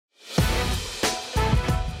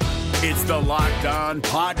It's the Locked On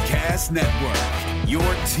Podcast Network, your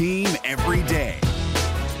team every day.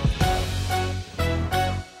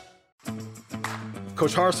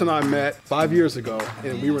 Coach Harsin and I met 5 years ago,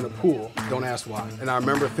 and we were in a pool. Don't ask why. And I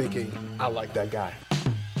remember thinking, I like that guy.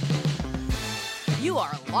 You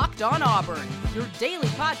are Locked On Auburn, your daily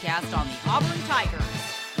podcast on the Auburn Tigers.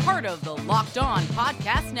 Part of the Locked On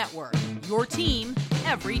Podcast Network, your team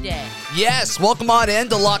every day. Yes, welcome on in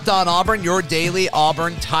to Locked On Auburn, your daily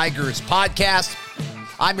Auburn Tigers podcast.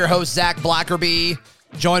 I'm your host, Zach Blackerby,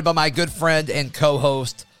 joined by my good friend and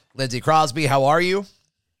co-host, Lindsey Crosby. How are you?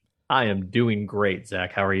 I am doing great,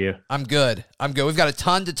 Zach. How are you? I'm good. We've got a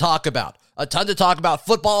ton to talk about.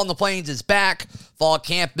 Football on the Plains is back. Fall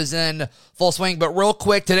camp is in full swing. But real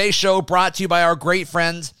quick, today's show brought to you by our great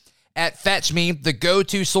friends at Fetch Me, the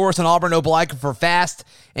go-to source in Auburn, Opelika for fast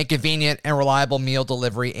and convenient and reliable meal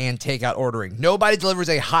delivery and takeout ordering. Nobody delivers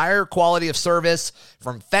a higher quality of service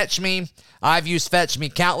from Fetch Me. I've used Fetch Me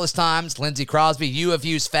countless times. Lindsey Crosby, you have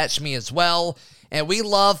used Fetch Me as well. And we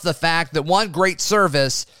love the fact that, one, great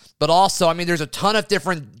service, but also, there's a ton of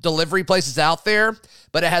different delivery places out there,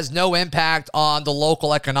 but it has no impact on the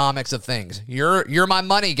local economics of things. You're my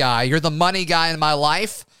money guy. You're the money guy in my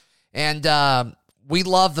life. And we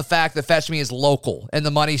love the fact that Fetch Me is local and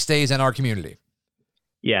the money stays in our community.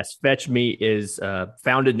 Yes, Fetch Me is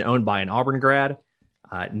founded and owned by an Auburn grad.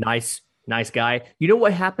 Nice guy. You know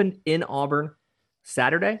what happened in Auburn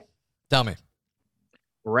Saturday? Tell me.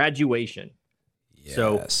 Graduation. Yes.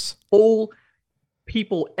 So full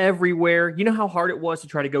people everywhere. You know how hard it was to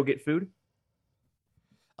try to go get food?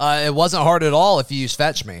 It wasn't hard at all if you use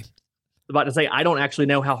Fetch Me. About to say, I don't actually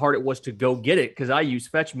know how hard it was to go get it because I use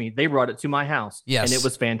Fetch Me. They brought it to my house. Yes. And it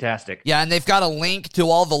was fantastic. Yeah, and they've got a link to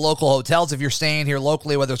all the local hotels if you're staying here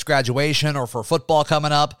locally, whether it's graduation or for football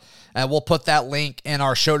coming up. And we'll put that link in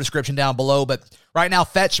our show description down below. But right now,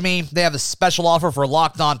 Fetch Me, they have a special offer for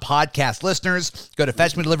Locked On podcast listeners. Go to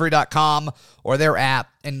fetchmedelivery.com or their app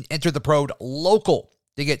and enter the code LOCAL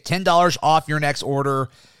to get $10 off your next order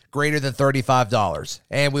greater than $35.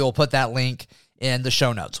 And we will put that link in the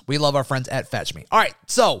show notes. We love our friends at Fetch Me. All right,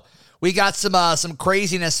 so we got some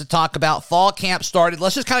craziness to talk about. Fall camp started.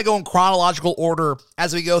 Let's just kind of go in chronological order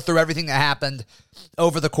as we go through everything that happened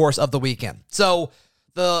over the course of the weekend. So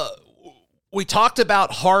we talked about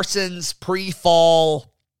Harsin's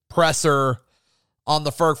pre-fall presser on the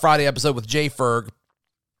Ferg Friday episode with Jay Ferg.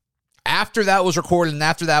 After that was recorded and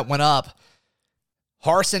after that went up,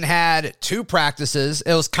 Harsin had two practices.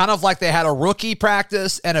 It was kind of like they had a rookie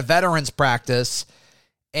practice and a veterans practice.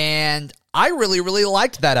 And I really, really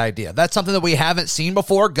liked that idea. That's something that we haven't seen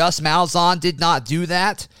before. Gus Malzahn did not do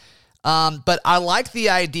that. But I like the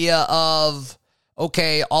idea of,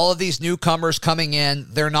 okay, all of these newcomers coming in,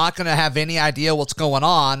 they're not going to have any idea what's going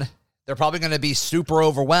on. They're probably going to be super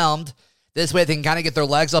overwhelmed. This way they can kind of get their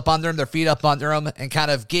legs up under them, their feet up under them, and kind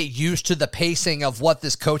of get used to the pacing of what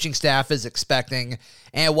this coaching staff is expecting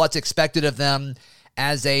and what's expected of them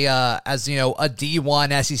as a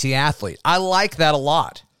D1 SEC athlete. I like that a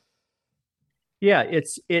lot. Yeah,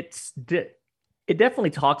 it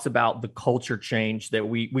definitely talks about the culture change that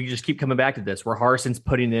we just keep coming back to this, where Harsin's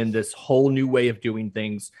putting in this whole new way of doing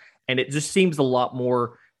things, and it just seems a lot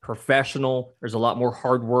more professional. There's a lot more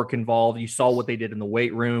hard work involved. You saw what they did in the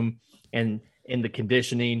weight room and in the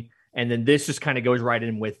conditioning. And then this just kind of goes right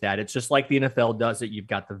in with that. It's just like the NFL does it. You've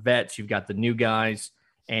got the vets, you've got the new guys,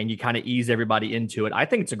 and you kind of ease everybody into it. I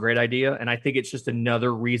think it's a great idea. And I think it's just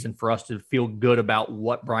another reason for us to feel good about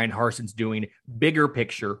what Bryan Harsin's doing, bigger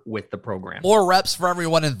picture with the program. More reps for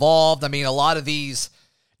everyone involved. A lot of these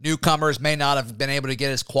newcomers may not have been able to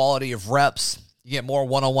get as quality of reps. You get more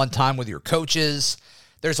one-on-one time with your coaches.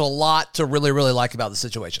 There's a lot to really, really like about the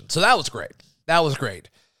situation. So that was great.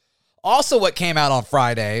 Also, what came out on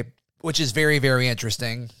Friday, which is very, very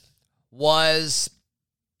interesting, was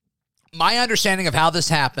my understanding of how this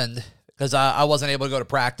happened, because I wasn't able to go to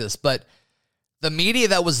practice, but the media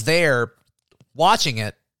that was there watching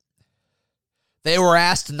it, they were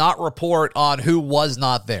asked to not report on who was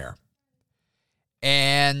not there.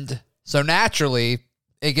 And so naturally,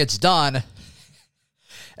 it gets done,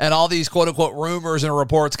 and all these quote-unquote rumors and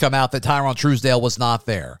reports come out that Tyrone Truesdale was not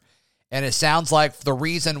there. And it sounds like the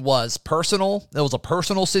reason was personal. It was a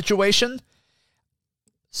personal situation.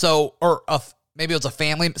 So, maybe it was a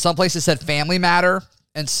family. Some places said family matter.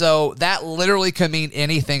 And so that literally could mean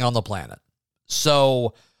anything on the planet.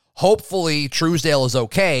 So hopefully Truesdale is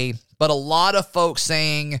okay. But a lot of folks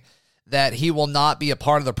saying that he will not be a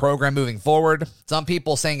part of the program moving forward. Some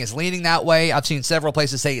people saying it's leaning that way. I've seen several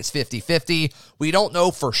places say it's 50-50. We don't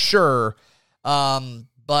know for sure.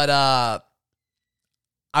 But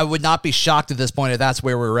I would not be shocked at this point if that's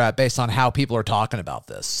where we're at based on how people are talking about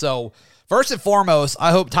this. So first and foremost,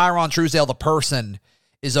 I hope Tyron Truesdale, the person,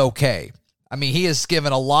 is okay. I mean, he has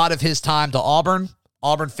given a lot of his time to Auburn.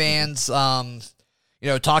 Auburn fans,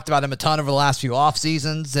 talked about him a ton over the last few off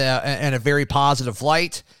seasons in a very positive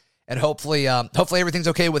light. And hopefully everything's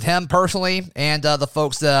okay with him personally and the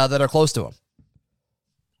folks that are close to him.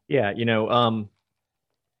 Yeah,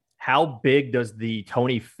 how big does the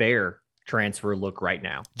Tony Fair transfer look right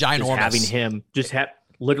now? Ginormous.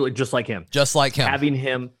 Literally just like him. Having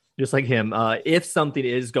him just like him. If something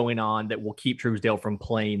is going on that will keep Truesdale from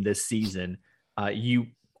playing this season, you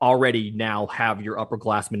already now have your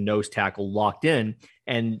upperclassman nose tackle locked in.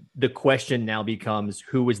 And the question now becomes,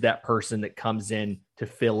 who is that person that comes in to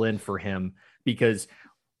fill in for him? Because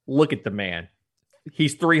look at the man.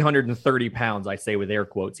 He's 330 pounds, I say with air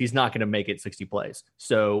quotes. He's not going to make it 60 plays.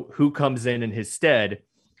 So who comes in his stead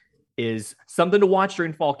is something to watch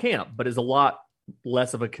during fall camp, but is a lot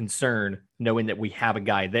less of a concern knowing that we have a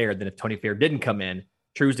guy there than if Tony Fair didn't come in.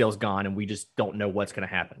 Truesdale's gone, and we just don't know what's going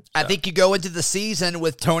to happen. So. I think you go into the season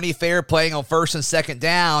with Tony Fair playing on first and second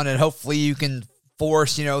down, and hopefully you can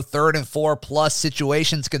force, third and 4+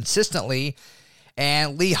 situations consistently.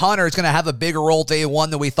 And Lee Hunter is going to have a bigger role day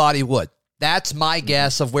one than we thought he would. That's my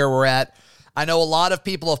guess of where we're at. I know a lot of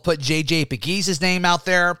people have put J.J. Pegues' name out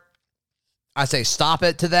there. I say stop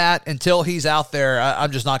it to that. Until he's out there,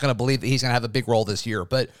 I'm just not going to believe that he's going to have a big role this year.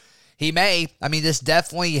 But he may. I mean, this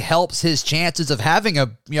definitely helps his chances of having a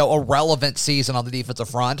relevant season on the defensive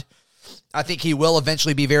front. I think he will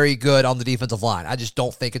eventually be very good on the defensive line. I just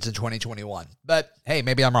don't think it's in 2021. But, hey,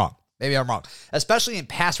 maybe I'm wrong. Especially in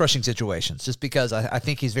pass rushing situations, just because I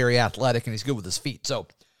think he's very athletic and he's good with his feet. So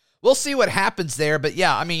we'll see what happens there. But,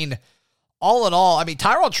 yeah, I mean, all in all,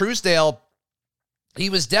 Tyrell Truesdale, he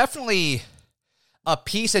was definitely a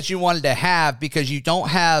piece that you wanted to have because you don't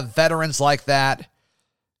have veterans like that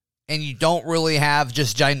and you don't really have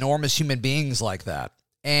just ginormous human beings like that.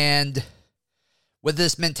 And with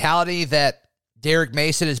this mentality that Derek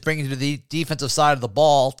Mason is bringing to the defensive side of the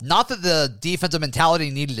ball, not that the defensive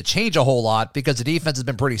mentality needed to change a whole lot because the defense has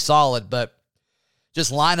been pretty solid, but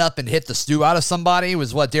just line up and hit the stew out of somebody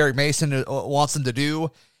was what Derek Mason wants them to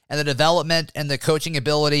do. And the development and the coaching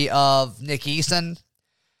ability of Nick Eason,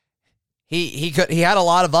 he had a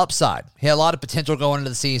lot of upside. He had a lot of potential going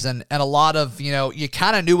into the season and a lot of, you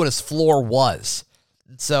kind of knew what his floor was.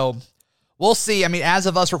 So we'll see. As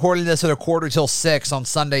of us recording this at 5:45 on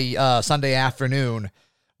Sunday afternoon,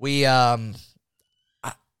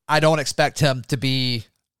 I don't expect him to be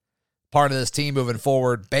part of this team moving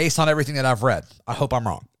forward based on everything that I've read. I hope I'm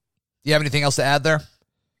wrong. Do you have anything else to add there?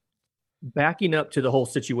 Backing up to the whole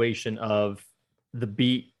situation of the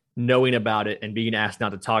beat knowing about it and being asked not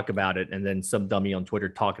to talk about it, and then some dummy on Twitter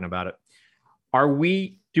talking about it.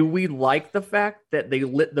 Do we like the fact that they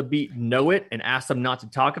let the beat know it and asked them not to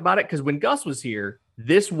talk about it? Because when Gus was here,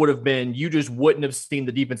 this would have been, you just wouldn't have seen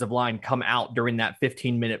the defensive line come out during that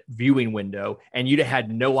 15-minute viewing window, and you'd have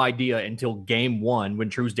had no idea until game one when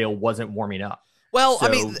Truesdale wasn't warming up. Well,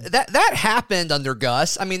 that happened under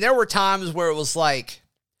Gus. There were times where it was like,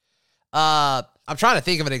 I'm trying to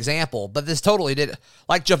think of an example, but this totally did.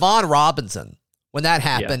 Like Javon Robinson, when that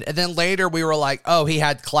happened. Yeah. And then later we were like, oh, he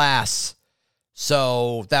had class,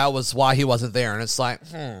 so that was why he wasn't there. And it's like,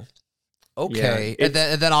 okay. Yeah, and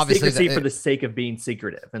then obviously secrecy for the sake of being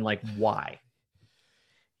secretive and like, why?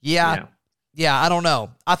 Yeah. Yeah, I don't know.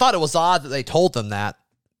 I thought it was odd that they told them that.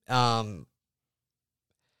 Do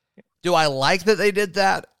I like that they did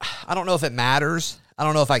that? I don't know if it matters. I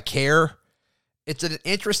don't know if I care. It's an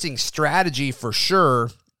interesting strategy for sure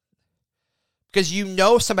because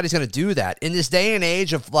somebody's going to do that. In this day and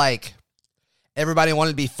age of like everybody wanted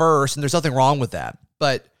to be first, and there's nothing wrong with that.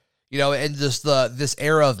 But, in just this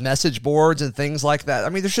era of message boards and things like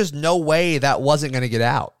that, there's just no way that wasn't going to get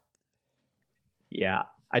out. Yeah,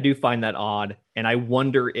 I do find that odd. And I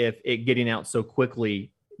wonder if it getting out so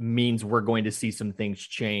quickly means we're going to see some things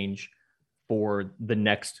change for the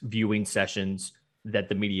next viewing sessions that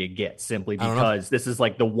the media gets, simply because this is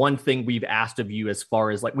like the one thing we've asked of you, as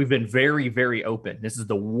far as like, we've been very, very open. This is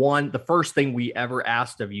the first thing we ever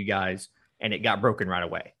asked of you guys, and it got broken right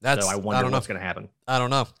away. So I wonder what's going to happen. I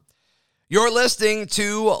don't know. You're listening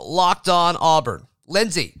to Locked On Auburn.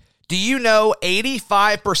 Lindsay, do you know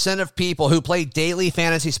 85% of people who play daily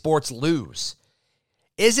fantasy sports lose?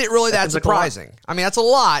 Is it really that surprising? That's a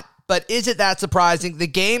lot. But is it that surprising? The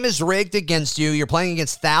game is rigged against you. You're playing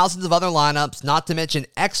against thousands of other lineups, not to mention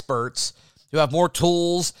experts who have more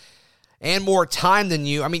tools and more time than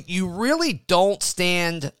you. You really don't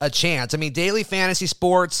stand a chance. Daily fantasy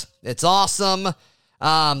sports, it's awesome.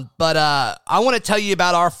 But I want to tell you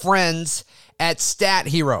about our friends at Stat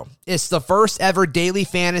Hero. It's the first ever daily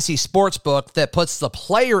fantasy sports book that puts the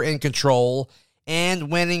player in control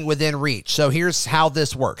and winning within reach. So here's how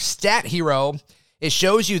this works. Stat Hero, it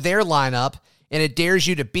shows you their lineup and it dares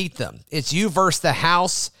you to beat them. It's you versus the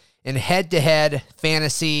house in head-to-head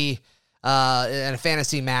fantasy and a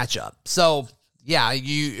fantasy matchup. So yeah,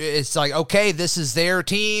 it's like, okay, this is their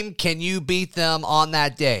team. Can you beat them on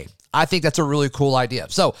that day? I think that's a really cool idea.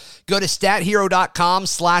 So go to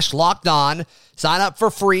stathero.com/lockedon, sign up for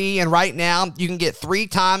free, and right now you can get 3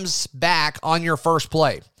 times back on your first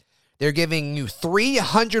play. They're giving you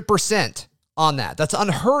 300% on that. That's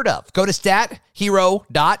unheard of. Go to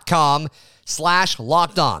stathero.com/lockedon.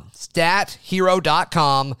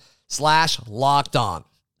 stathero.com/lockedon.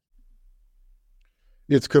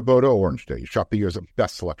 It's Kubota Orange Day. Shop the year's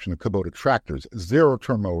best selection of Kubota tractors,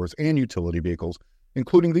 zero-turn mowers, and utility vehicles,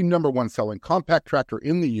 including the #1 selling compact tractor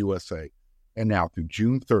in the USA. And now through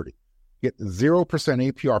June 30, get 0%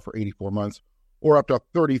 APR for 84 months or up to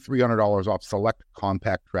 $3,300 off select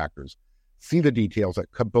compact tractors. See the details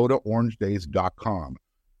at KubotaOrangeDays.com.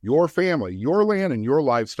 Your family, your land, and your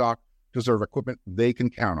livestock deserve equipment they can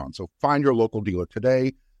count on. So find your local dealer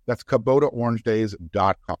today. That's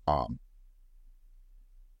KubotaOrangeDays.com.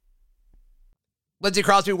 Lindsey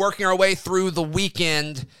Crosby working our way through the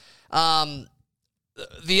weekend. The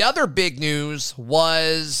other big news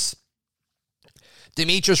was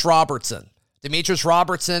Demetrius Robertson. Demetrius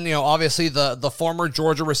Robertson, obviously the former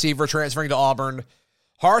Georgia receiver transferring to Auburn.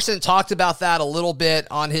 Harsin talked about that a little bit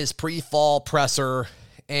on his pre-fall presser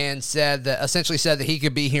and essentially said that he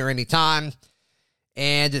could be here anytime.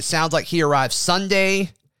 And it sounds like he arrived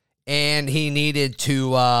Sunday and he needed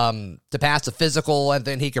to pass a physical and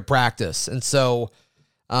then he could practice. And so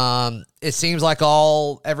it seems like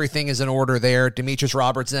everything is in order there. Demetrius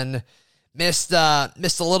Robertson missed a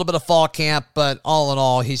little bit of fall camp, but all in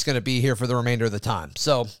all, he's going to be here for the remainder of the time.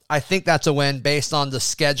 So I think that's a win based on the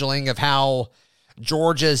scheduling of how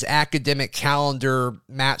Georgia's academic calendar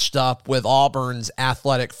matched up with Auburn's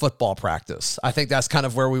athletic football practice. I think that's kind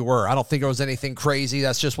of where we were. I don't think it was anything crazy.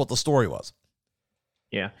 That's just what the story was.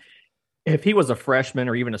 Yeah. If he was a freshman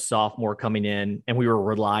or even a sophomore coming in and we were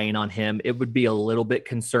relying on him, it would be a little bit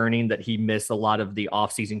concerning that he missed a lot of the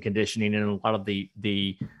offseason conditioning and a lot of the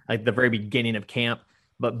very beginning of camp.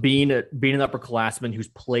 But being an upperclassman who's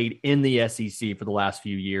played in the SEC for the last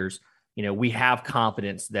few years, we have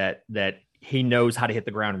confidence that he knows how to hit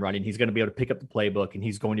the ground running. He's going to be able to pick up the playbook and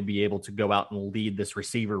he's going to be able to go out and lead this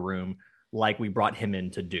receiver room like we brought him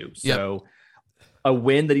in to do. Yep. So a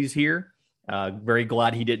win that he's here. Very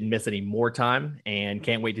glad he didn't miss any more time and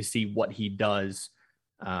can't wait to see what he does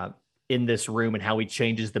in this room and how he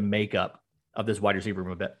changes the makeup of this wide receiver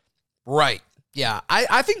room a bit. Right. Yeah.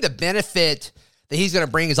 I think the benefit that he's going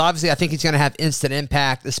to bring is obviously I think he's going to have instant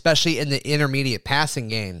impact, especially in the intermediate passing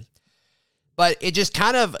game. But it just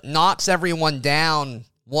kind of knocks everyone down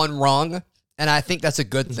one rung, and I think that's a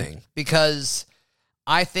good thing because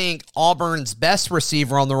I think Auburn's best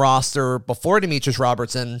receiver on the roster before Demetrius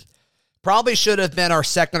Robertson probably should have been our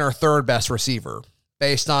second or third best receiver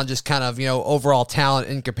based on just kind of, overall talent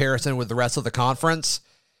in comparison with the rest of the conference.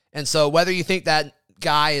 And so whether you think that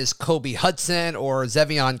guy is Kobe Hudson or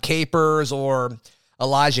Zevion Capers or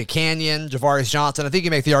Elijah Canyon, Javarius Johnson, I think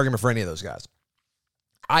you make the argument for any of those guys.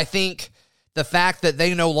 I think the fact that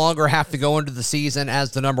they no longer have to go into the season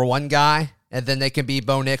as the #1 guy, and then they can be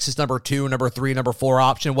Bo Nix's #2, #3, #4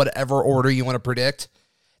 option, whatever order you want to predict,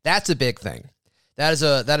 that's a big thing. That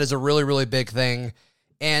is a really, really big thing.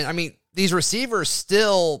 And, I mean, these receivers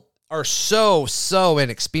still are so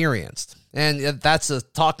inexperienced. And that's a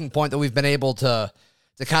talking point that we've been able to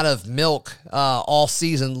kind of milk all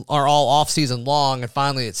season or all off-season long, and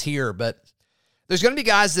finally it's here. But there's going to be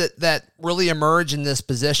guys that really emerge in this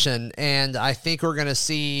position, and I think we're going to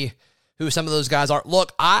see who some of those guys are.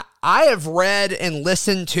 Look, I have read and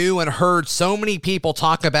listened to and heard so many people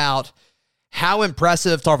talk about how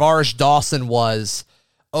impressive Tarvarish Dawson was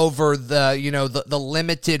over the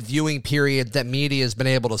limited viewing period that media has been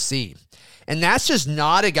able to see. And that's just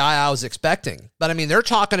not a guy I was expecting. But, I mean, they're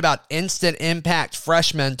talking about instant impact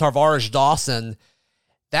freshman Tarvarish Dawson.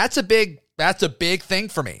 That's a big thing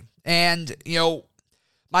for me. And,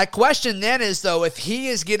 my question then is, though, if he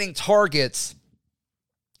is getting targets,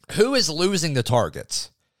 who is losing the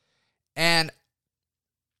targets? And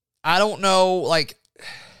I don't know,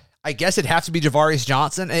 I guess it'd have to be Javarius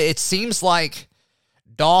Johnson. It seems like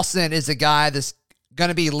Dawson is a guy that's going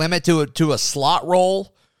to be limited to a slot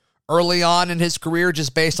role early on in his career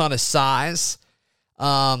just based on his size.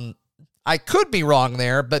 I could be wrong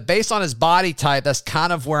there, but based on his body type, that's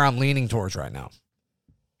kind of where I'm leaning towards right now.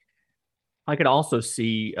 I could also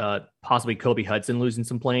see possibly Kobe Hudson losing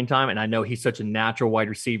some playing time. And I know he's such a natural wide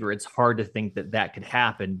receiver. It's hard to think that could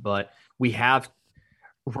happen, but we have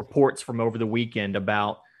reports from over the weekend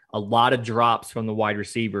about a lot of drops from the wide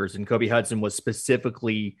receivers. And Kobe Hudson was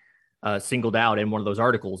specifically singled out in one of those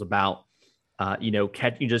articles about,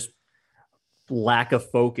 catching just lack of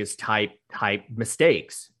focus type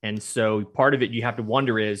mistakes. And so part of it you have to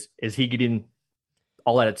wonder is he getting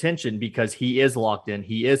all that attention because he is locked in,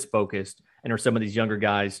 he is focused, and are some of these younger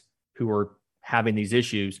guys who are having these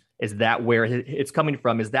issues, is that where it's coming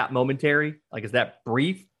from? Is that momentary? Like, is that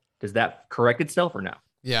brief? Does that correct itself or no?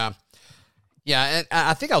 Yeah. Yeah, and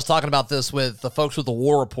I think I was talking about this with the folks with the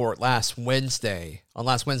War Report on last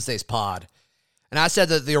Wednesday's pod. And I said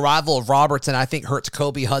that the arrival of Robertson, I think, hurts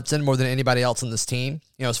Kobe Hudson more than anybody else on this team,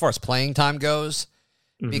 as far as playing time goes,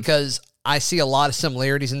 because I see a lot of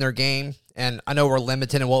similarities in their game. And I know we're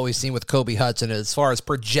limited in what we've seen with Kobe Hudson as far as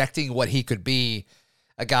projecting what he could be,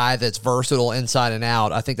 a guy that's versatile inside and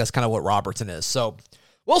out. I think that's kind of what Robertson is. So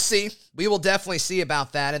we'll see. We will definitely see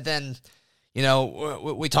about that. And then,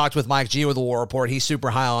 we talked with Mike G with the War Report. He's super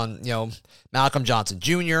high on, Malcolm Johnson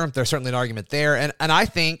Jr. There's certainly an argument there. And I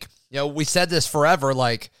think, we said this forever,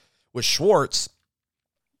 like with Schwartz,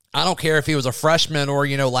 I don't care if he was a freshman or,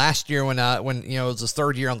 last year when it was his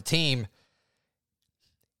third year on the team,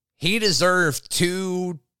 he deserved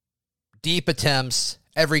 2 deep attempts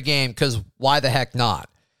every game because why the heck not?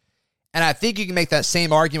 And I think you can make that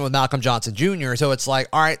same argument with Malcolm Johnson Jr. So it's like,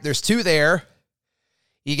 all right, there's 2 there.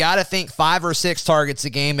 You got to think 5 or 6 targets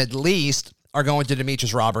a game at least are going to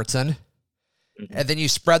Demetrius Robertson. And then you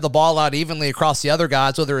spread the ball out evenly across the other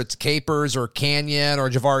guys, whether it's Capers or Canyon or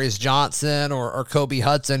Javarius Johnson or Kobe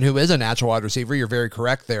Hudson, who is a natural wide receiver. You're very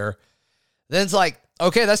correct there. Then it's like,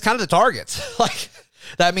 okay, that's kind of the targets.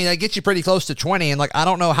 That gets you pretty close to 20. And I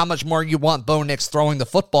don't know how much more you want Bo Nix throwing the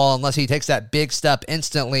football unless he takes that big step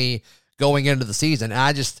instantly going into the season. And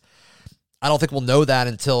I don't think we'll know that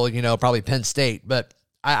until, probably Penn State. But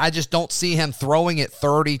I just don't see him throwing it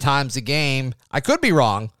 30 times a game. I could be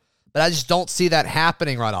wrong, but I just don't see that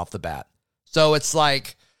happening right off the bat. So it's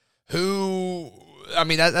like,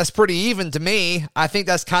 that's pretty even to me. I think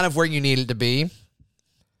that's kind of where you need it to be.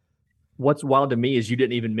 What's wild to me is you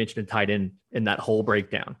didn't even mention a tight end in that whole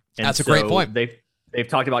breakdown. And that's a great point. They've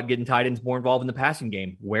talked about getting tight ends more involved in the passing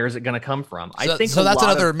game. Where is it going to come from? I think so. That's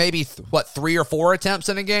another maybe 3 or 4 attempts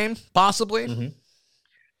in a game, possibly. Mm-hmm.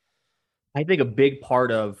 I think a big part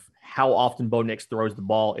of how often Bo Nix throws the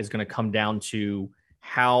ball is going to come down to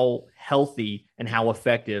how healthy and how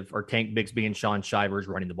effective are Tank Bigsby and Sean Shivers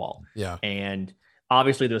running the ball. Yeah. And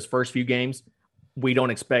obviously those first few games, we don't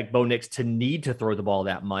expect Bo Nix to need to throw the ball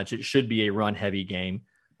that much. It should be a run heavy game.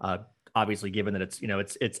 Obviously, given that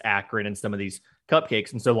it's Akron and some of these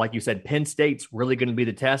cupcakes. And so, like you said, Penn State's really going to be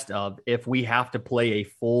the test of if we have to play a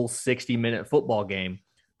full 60-minute football game,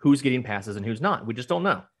 who's getting passes and who's not. We just don't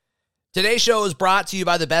know. Today's show is brought to you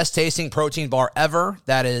by the best tasting protein bar ever.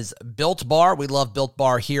 That is Built Bar. We love Built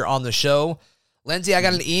Bar here on the show. Lindsay, I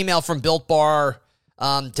got an email from Built Bar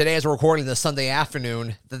today as we're recording this Sunday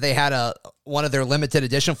afternoon that they had one of their limited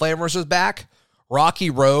edition flavors was back. Rocky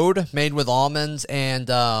Road, made with almonds and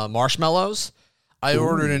marshmallows. I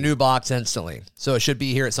ordered a new box instantly, so it should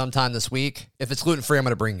be here at some time this week. If it's gluten-free, I'm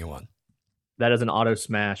going to bring you one. That is an auto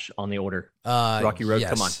smash on the order. Rocky Road, yes.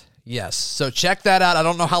 Come on. Yes, so check that out. I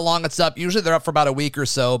don't know how long it's up. Usually they're up for about a week or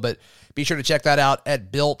so, but be sure to check that out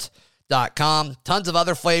at Built.com. Tons of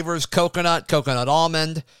other flavors, coconut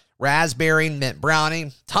almond, raspberry, mint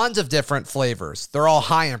brownie, tons of different flavors. They're all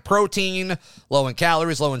high in protein, low in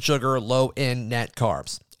calories, low in sugar, low in net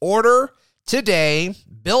carbs. Order today,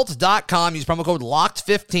 Built.com. Use promo code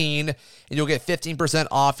LOCKED15, and you'll get 15%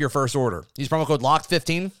 off your first order. Use promo code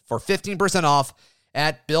LOCKED15 for 15% off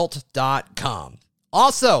at Built.com.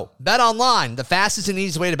 Also, BetOnline, the fastest and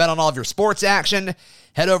easiest way to bet on all of your sports action.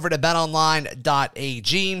 Head over to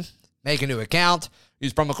betonline.ag, make a new account,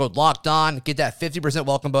 use promo code LOCKEDON, get that 50%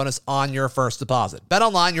 welcome bonus on your first deposit.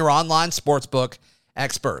 BetOnline, your online sportsbook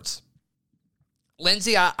experts.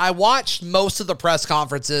 Lindsay, I watched most of the press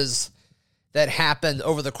conferences that happened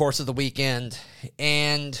over the course of the weekend,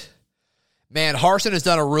 and man, Harsin has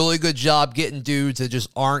done a really good job getting dudes that just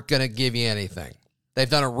aren't going to give you anything. They've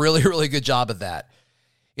done a really, really good job of that.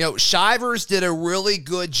 Shivers did a really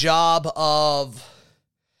good job of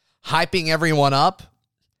hyping everyone up.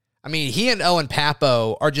 I mean, he and Owen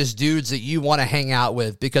Papo are just dudes that you want to hang out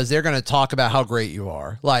with because they're going to talk about how great you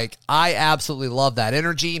are. I absolutely love that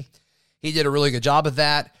energy. He did a really good job of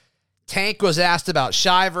that. Tank was asked about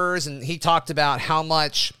Shivers, and he talked about how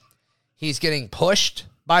much he's getting pushed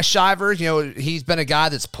by Shivers. He's been a guy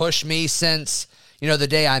that's pushed me since, the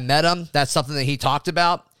day I met him, that's something that he talked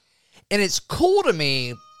about. And it's cool to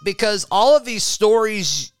me because all of these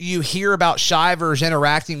stories you hear about Shivers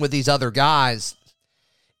interacting with these other guys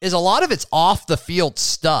is a lot of it's off the field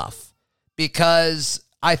stuff, because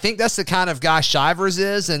I think that's the kind of guy Shivers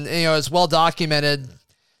is. And, it's well documented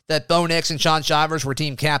that Bo Nix and Sean Shivers were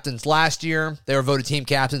team captains last year. They were voted team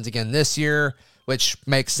captains again this year, which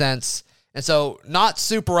makes sense. And so not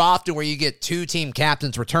super often where you get two team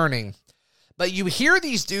captains returning, but you hear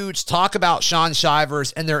these dudes talk about Sean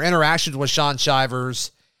Shivers and their interactions with Sean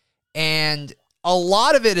Shivers, and a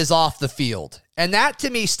lot of it is off the field. And that to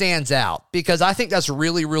me stands out because I think that's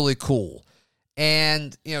really, really cool.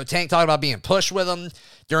 And, Tank talked about being pushed with him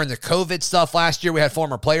during the COVID stuff last year. We had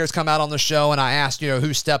former players come out on the show, and I asked,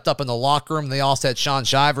 who stepped up in the locker room. They all said Sean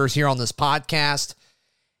Shivers here on this podcast.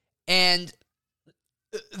 And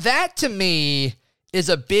that to me is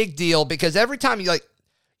a big deal because every time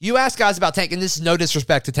you ask guys about Tank, and this is no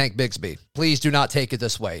disrespect to Tank Bigsby. Please do not take it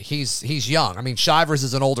this way. He's young. I mean, Shivers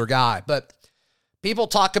is an older guy, but people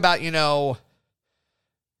talk about,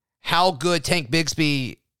 how good Tank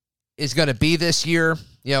Bigsby is going to be this year.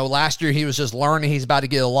 Last year he was just learning. He's about to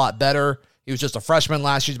get a lot better. He was just a freshman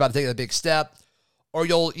last year. He's about to take a big step. Or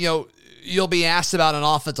you'll be asked about an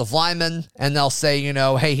offensive lineman, and they'll say,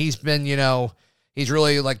 hey, he's been, he's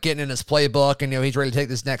really getting in his playbook, and he's ready to take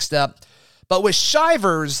this next step. But with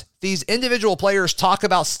Shivers, these individual players talk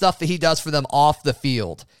about stuff that he does for them off the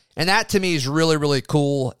field. And that to me is really, really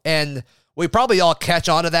cool. And we probably all catch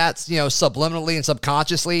on to that, subliminally and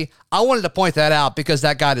subconsciously. I wanted to point that out because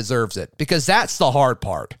that guy deserves it, because that's the hard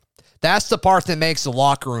part. That's the part that makes the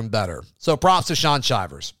locker room better. So props to Sean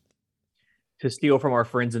Shivers. To steal from our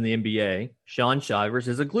friends in the NBA, Sean Shivers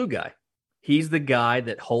is a glue guy. He's the guy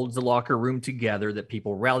that holds the locker room together, that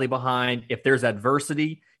people rally behind. If there's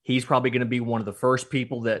adversity, he's probably going to be one of the first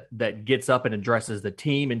people that gets up and addresses the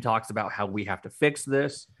team and talks about how we have to fix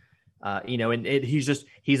this.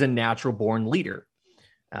 He's a natural born leader.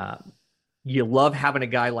 You love having a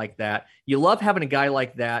guy like that. You love having a guy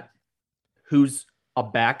like that who's a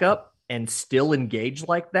backup and still engaged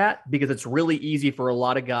like that, because it's really easy for a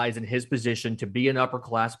lot of guys in his position to be an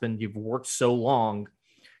upperclassman. You've worked so long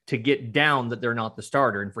to get down that they're not the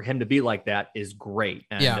starter. And for him to be like that is great.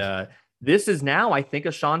 And this is now, I think,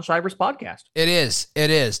 a Sean Shivers podcast. It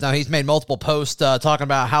is. Now, he's made multiple posts talking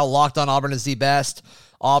about how Locked on Auburn is the best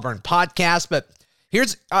Auburn podcast. But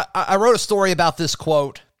I wrote a story about this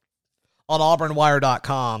quote on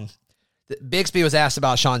auburnwire.com. Bigsby was asked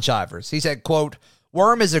about Sean Shivers. He said, quote,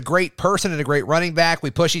 "Worm is a great person and a great running back.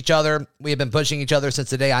 We push each other. We have been pushing each other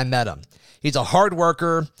since the day I met him. He's a hard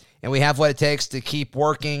worker, and we have what it takes to keep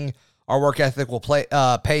working. Our work ethic will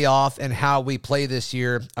pay off in how we play this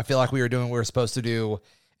year. I feel like we are doing what we're supposed to do,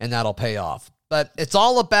 and that'll pay off." But it's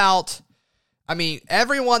all about,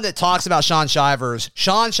 everyone that talks about Sean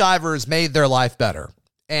Shivers made their life better.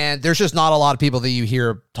 And there's just not a lot of people that you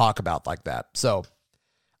hear talk about like that. So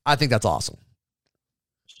I think that's awesome.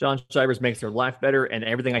 Sean Shivers makes their life better, and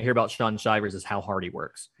everything I hear about Sean Shivers is how hard he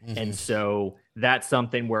works. Mm-hmm. And so that's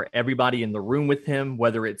something where everybody in the room with him,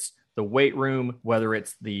 whether it's the weight room, whether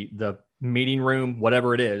it's the meeting room,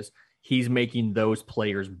 whatever it is, he's making those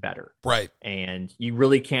players better. Right. And you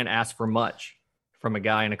really can't ask for much from a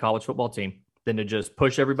guy in a college football team than to just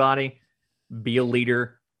push everybody, be a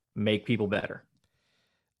leader, make people better.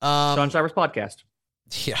 Sean Shivers podcast.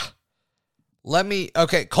 Yeah.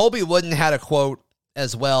 Colby Wooden had a quote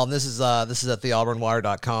as well, and this is at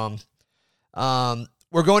theauburnwire.com.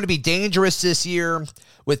 We're going to be dangerous this year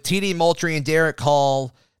with TD Moultrie and Derek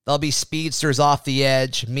Hall. There'll be speedsters off the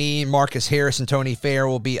edge. Me, Marcus Harris, and Tony Fair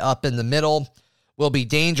will be up in the middle. We'll be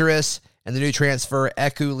dangerous. And the new transfer,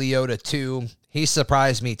 Eku Leota, too. He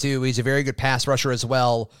surprised me, too. He's a very good pass rusher as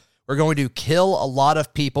well. We're going to kill a lot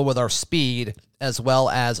of people with our speed as well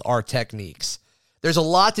as our techniques. There's a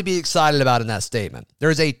lot to be excited about in that statement.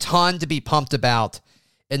 There's a ton to be pumped about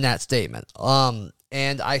in that statement.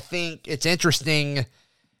 And I think it's interesting,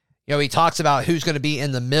 he talks about who's going to be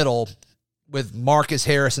in the middle with Marcus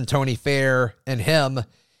Harris and Tony Fair and him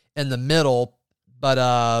in the middle. But,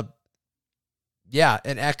 and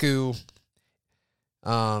Eku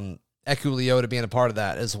Leota being a part of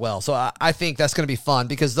that as well. So I think that's going to be fun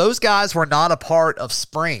because those guys were not a part of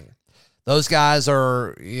spring. Those guys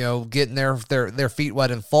are, getting their feet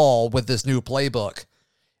wet in fall with this new playbook.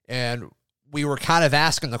 And we were kind of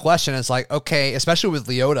asking the question. It's like, okay, especially with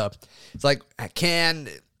Leota, it's like, can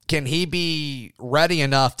he be ready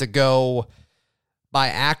enough to go by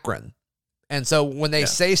Akron? And so when they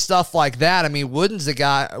say stuff like that, Wooden's a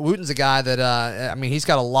guy that, he's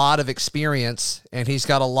got a lot of experience and he's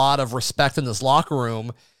got a lot of respect in this locker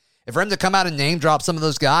room. for him to come out and name drop some of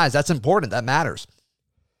those guys, that's important. That matters.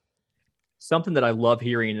 Something that I love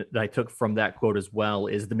hearing that I took from that quote as well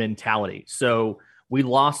is the mentality. So we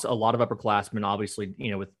lost a lot of upperclassmen, obviously,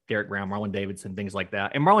 with Derek Brown, Marlon Davidson, things like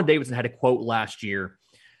that. And Marlon Davidson had a quote last year.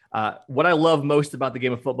 What I love most about the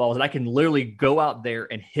game of football is that I can literally go out there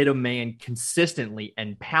and hit a man consistently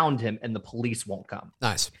and pound him and the police won't come.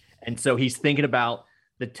 Nice. And so he's thinking about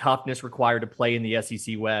the toughness required to play in the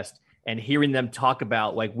SEC West, and hearing them talk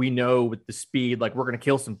about, like, we know with the speed, like, we're going to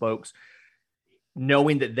kill some folks.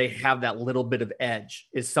 Knowing that they have that little bit of edge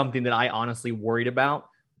is something that I honestly worried about,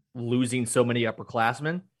 losing so many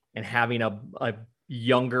upperclassmen and having a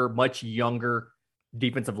younger, much younger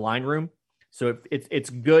defensive line room. So it's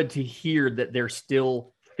good to hear that they're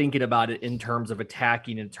still thinking about it in terms of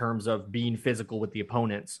attacking, in terms of being physical with the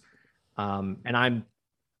opponents. And I'm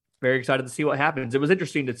very excited to see what happens. It was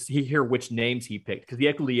interesting to hear which names he picked, because the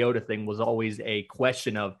Equiliota thing was always a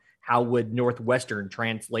question of how would Northwestern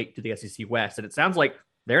translate to the SEC West. And it sounds like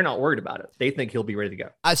they're not worried about it. They think he'll be ready to go.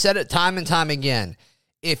 I've said it time and time again.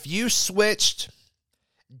 If you switched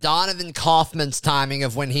Donovan Kaufman's timing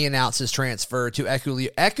of when he announced his transfer to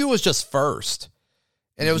Eku was just first.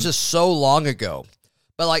 And it was just so long ago.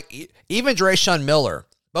 But like even Drayshawn Miller,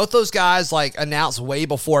 both those guys like announced way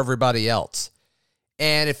before everybody else.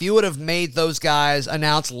 And if you would have made those guys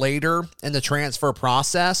announce later in the transfer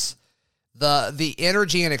process, the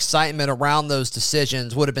energy and excitement around those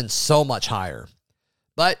decisions would have been so much higher.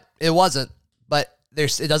 But it wasn't. But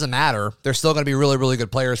it doesn't matter. They're still going to be really, really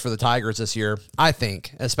good players for the Tigers this year, I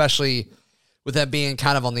think, especially with them being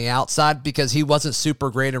kind of on the outside, because he wasn't super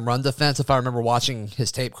great in run defense, if I remember watching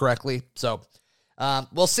his tape correctly. So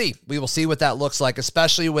we'll see. We will see what that looks like,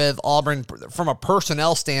 especially with Auburn. From a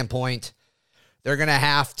personnel standpoint, they're going to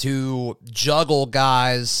have to juggle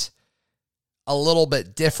guys a little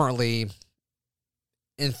bit differently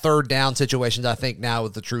in third down situations, I think, now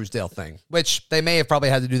with the Truesdale thing, which they may have probably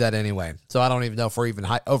had to do that anyway. So I don't even know if we're even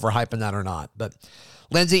overhyping that or not. But,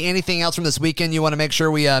 Lindsay, anything else from this weekend you want to make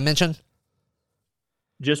sure we mention?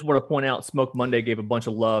 Just want to point out, Smoke Monday gave a bunch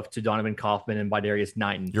of love to Donovan Kaufman and Vidarius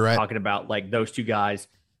Knighton. You're right. Talking about, like, those two guys,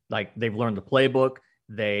 like, they've learned the playbook.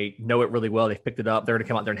 They know it really well. They've picked it up. They're going to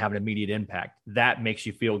come out there and have an immediate impact. That makes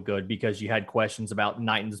you feel good, because you had questions about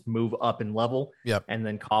Knighton's move up in level. Yep. And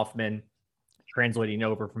then Kaufman translating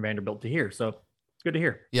over from Vanderbilt to here. So it's good to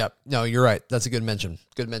hear. Yep. No, you're right. That's a good mention.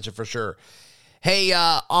 Good mention for sure. Hey,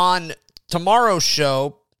 on tomorrow's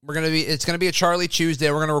show, it's going to be a Charlie Tuesday.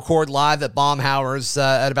 We're going to record live at Baumhauer's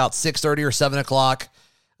at about 6:30 or 7 o'clock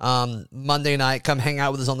Monday night. Come hang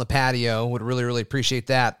out with us on the patio. Would really, really appreciate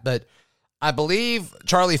that. But I believe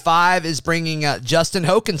Charlie 5 is bringing Justin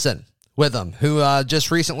Hokanson with him, who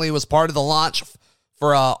just recently was part of the launch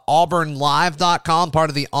for AuburnLive.com, part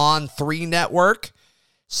of the On3 network.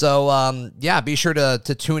 So, be sure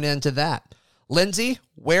to tune into that. Lindsay,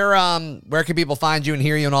 where can people find you and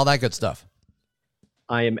hear you and all that good stuff?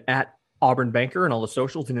 I am at Auburn Banker and all the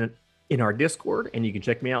socials in our Discord, and you can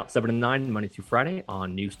check me out 7 to 9 Monday through Friday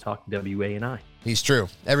on News Talk WANI. He's true.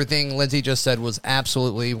 Everything Lindsay just said was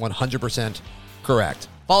absolutely 100% correct.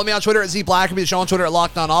 Follow me on Twitter at ZBlackerby, the show on Twitter at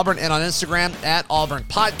Locked On Auburn, and on Instagram at Auburn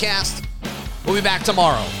Podcast. We'll be back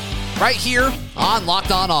tomorrow, right here on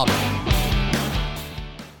Locked On Auburn.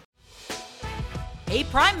 Hey,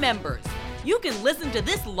 Prime members, you can listen to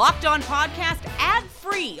this Locked On podcast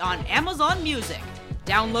ad-free on Amazon Music.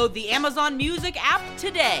 Download the Amazon Music app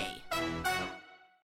today.